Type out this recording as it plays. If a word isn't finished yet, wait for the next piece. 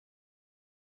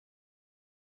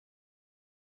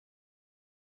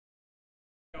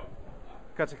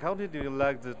Katja, how did you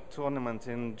like the tournament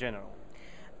in general?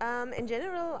 In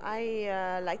general,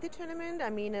 I like the tournament.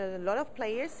 I mean, a lot of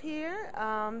players here.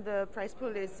 The prize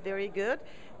pool is very good,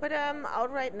 but I'm out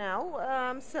right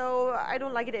now, so I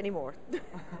don't like it anymore.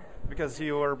 Because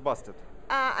you were busted.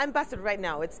 I'm busted right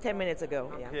now. It's 10 minutes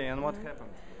ago. Okay, and what happened?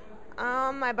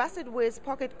 I busted with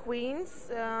pocket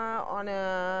queens on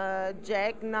a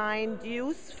Jack 9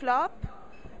 deuce flop.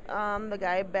 The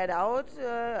guy bet out.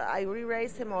 I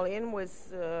re-raised him all in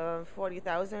with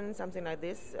 40,000, something like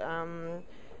this.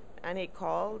 And he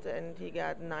called and he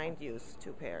got 9 deuce,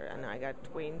 2 pair, and I got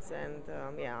queens, and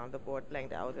the board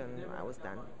blanked out and I was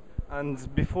done. And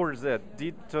before that,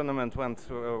 did tournament went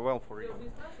well for you?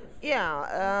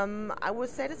 Yeah, I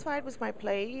was satisfied with my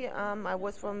play. I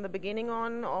was from the beginning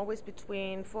on always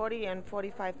between 40 and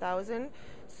 45,000,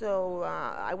 so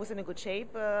I was in a good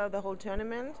shape the whole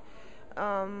tournament.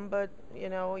 But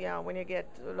when you get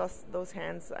lost those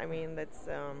hands, I mean that's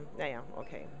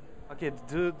okay. Okay,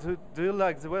 do you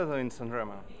like the weather in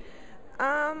San-Remo?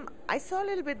 I saw a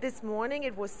little bit this morning.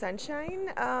 It was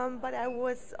sunshine, but I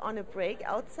was on a break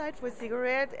outside for a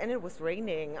cigarette, and it was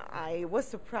raining. I was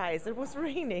surprised. It was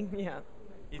raining. Yeah.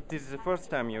 It is the first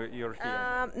time you're here.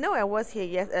 No, I was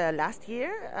here last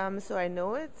year, so I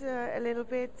know it a little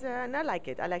bit, and I like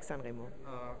it. I like San-Remo.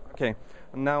 Okay,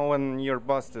 now when you're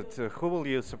busted, who will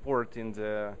you support in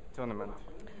the tournament?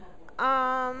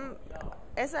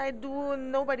 As I do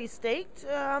nobody staked,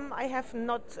 I have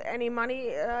not any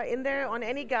money in there on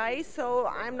any guy, so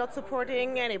I'm not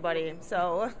supporting anybody.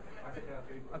 So.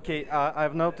 Okay,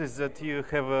 I've noticed that you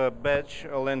have a badge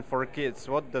all-in for kids.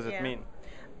 What does it mean?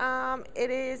 It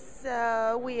is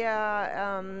we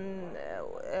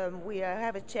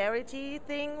have a charity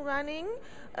thing running.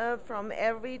 From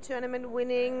every tournament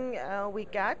winning we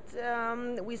got,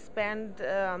 we spend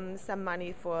some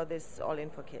money for this all-in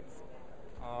for kids.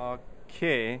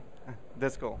 Okay,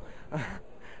 that's cool.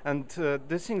 And do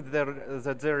you think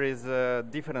that there is a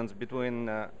difference between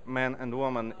men and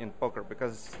women in poker?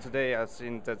 Because today I've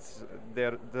seen that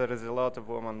there is a lot of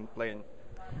women playing.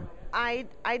 I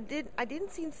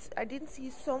didn't see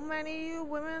so many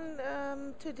women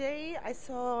today. I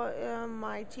saw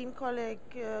my team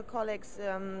colleagues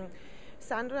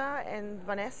Sandra and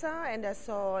Vanessa, and I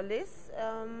saw Liz.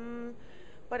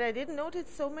 But I didn't notice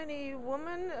so many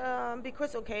women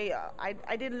because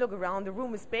I didn't look around. The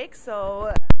room is big, so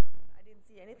I didn't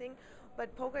see anything.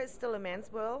 But poker is still a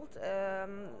man's world.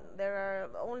 There are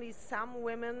only some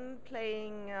women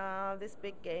playing these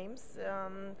big games.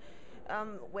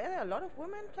 Were there a lot of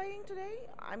women playing today?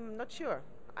 I'm not sure.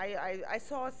 I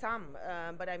saw some,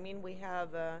 but I mean we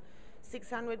have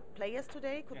 600 players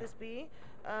today. Could this be?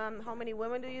 How many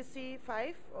women do you see?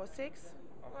 5 or 6?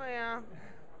 Oh yeah,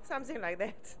 something like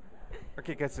that.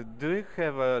 Okay, Katja, do you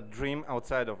have a dream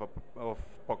outside of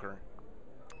poker?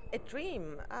 A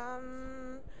dream?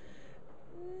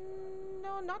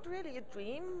 No, not really a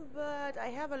dream, but I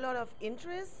have a lot of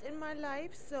interests in my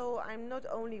life, so I'm not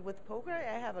only with poker.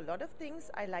 I have a lot of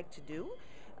things I like to do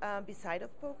beside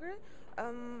of poker,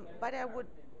 but I would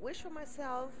wish for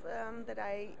myself that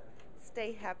I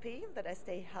stay happy, that I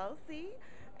stay healthy,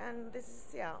 and this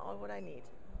is all what I need.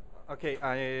 Okay,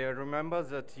 I remember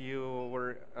that you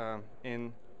were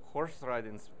in horse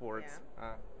riding sports.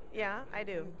 Yeah, I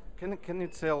do. Can you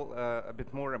tell a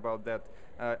bit more about that?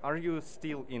 Are you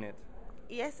still in it?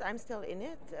 Yes, I'm still in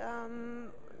it.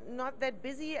 Not that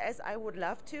busy as I would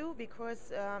love to,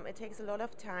 because it takes a lot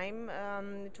of time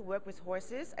to work with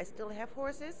horses. I still have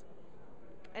horses,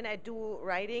 and I do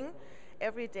riding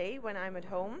every day when I'm at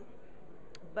home.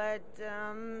 But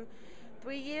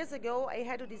 3 years ago, I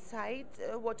had to decide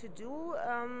what to do.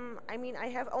 I mean, I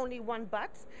have only one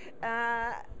butt.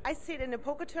 I sit in a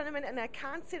poker tournament, and I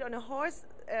can't sit on a horse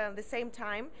the same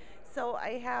time. So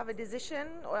I have a decision,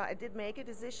 or I did make a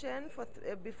decision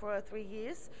before 3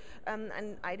 years,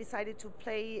 and I decided to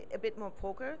play a bit more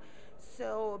poker.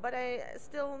 So, but I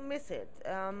still miss it.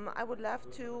 I would love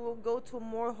to go to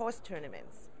more horse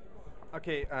tournaments.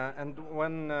 Okay, and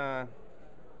when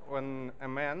a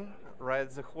man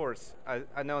rides a horse,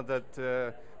 I know that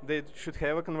they should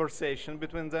have a conversation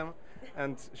between them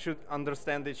and should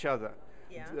understand each other.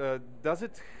 Yeah. Does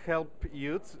it help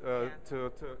you to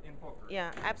in poker?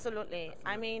 Yeah, absolutely.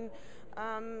 I mean,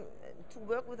 to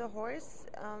work with a horse,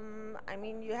 I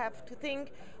mean, you have to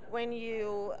think when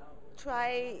you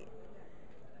try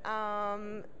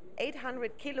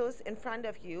 800 kilos in front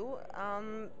of you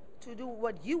to do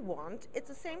what you want. It's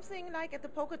the same thing like at the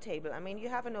poker table. I mean, you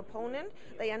have an opponent.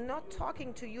 They are not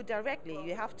talking to you directly.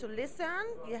 You have to listen.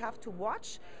 You have to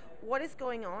watch what is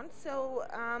going on. So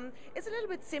it's a little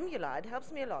bit similar. It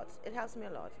helps me a lot. It helps me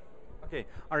a lot. Okay,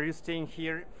 are you staying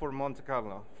here for Monte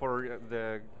Carlo for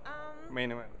the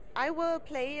main event? I will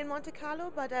play in Monte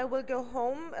Carlo, but I will go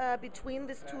home between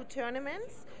these two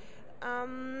tournaments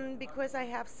because I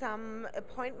have some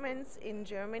appointments in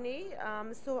Germany.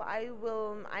 So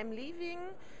I'm leaving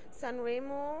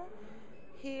San-Remo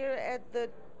here at the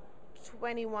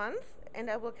 21st, and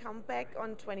I will come back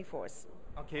on 24th.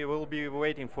 Okay, we'll be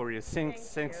waiting for you.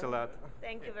 Thanks a lot.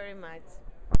 Thank you very much.